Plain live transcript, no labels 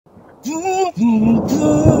Hey,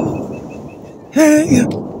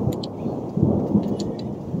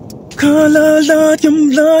 Kala la yam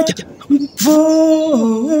la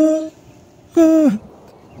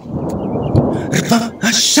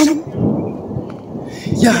Hashem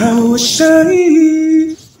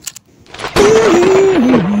YAHAWASHI.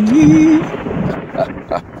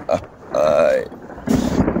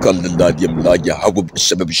 Kala yam la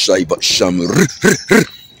YAHAWASHI BSM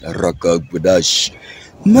RAWCHAA QADASH.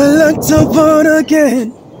 My lights are born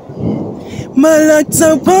again. My lights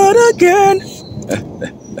are born again.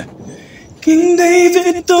 King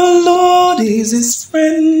David, the Lord is his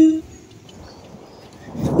friend.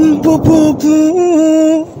 Boo, boo,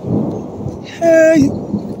 boo. Hey.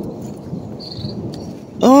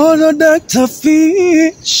 All of Dr.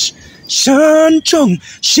 Fish, Shan Chung,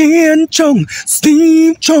 Shin Chung,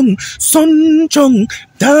 Steve Chung, Sun Chung,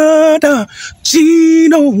 Dada,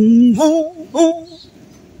 Gino, and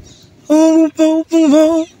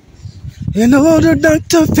all the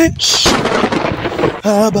Dr. Fish.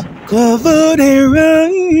 Abba cover their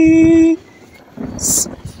eyes.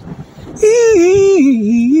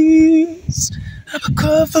 Abba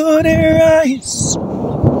cover their eyes.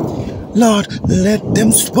 Lord, let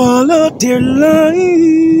them swallow their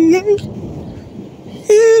lies.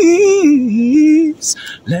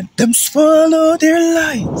 Let them swallow their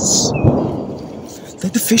lies.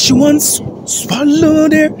 Let the fishy ones swallow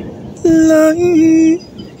their lies.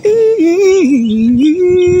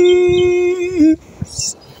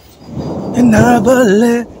 And I will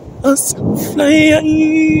let us fly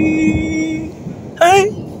high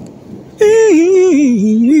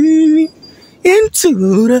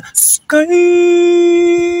into the sky,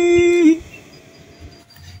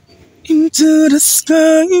 into the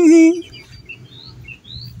sky.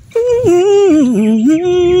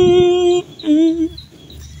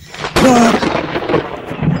 God,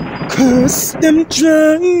 curse them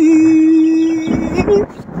dry.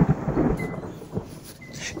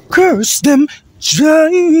 Curse them dry.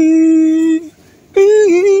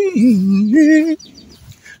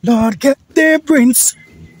 Lord, get their brains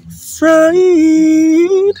fried.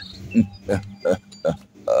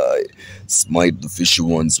 Smite the fishy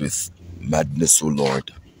ones with madness, O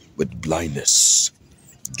Lord, with blindness.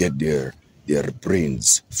 Get their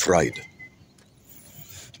brains fried.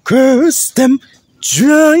 Curse them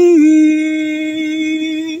dry.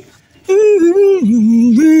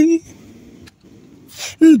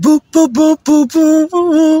 Boo, boo, boo, boo,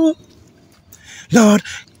 boo. Lord,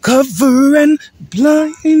 cover and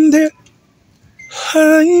blind their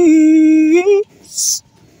eyes.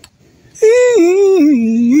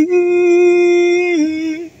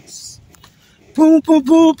 Boo, boo,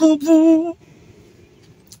 boo, boo, boo.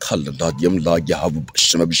 Kala yam la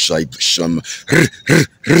YAHAWASHI BSM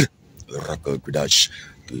RAWCHAA QADASH.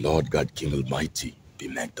 The Lord God King Almighty be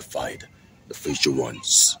magnified. The future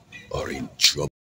ones are in trouble.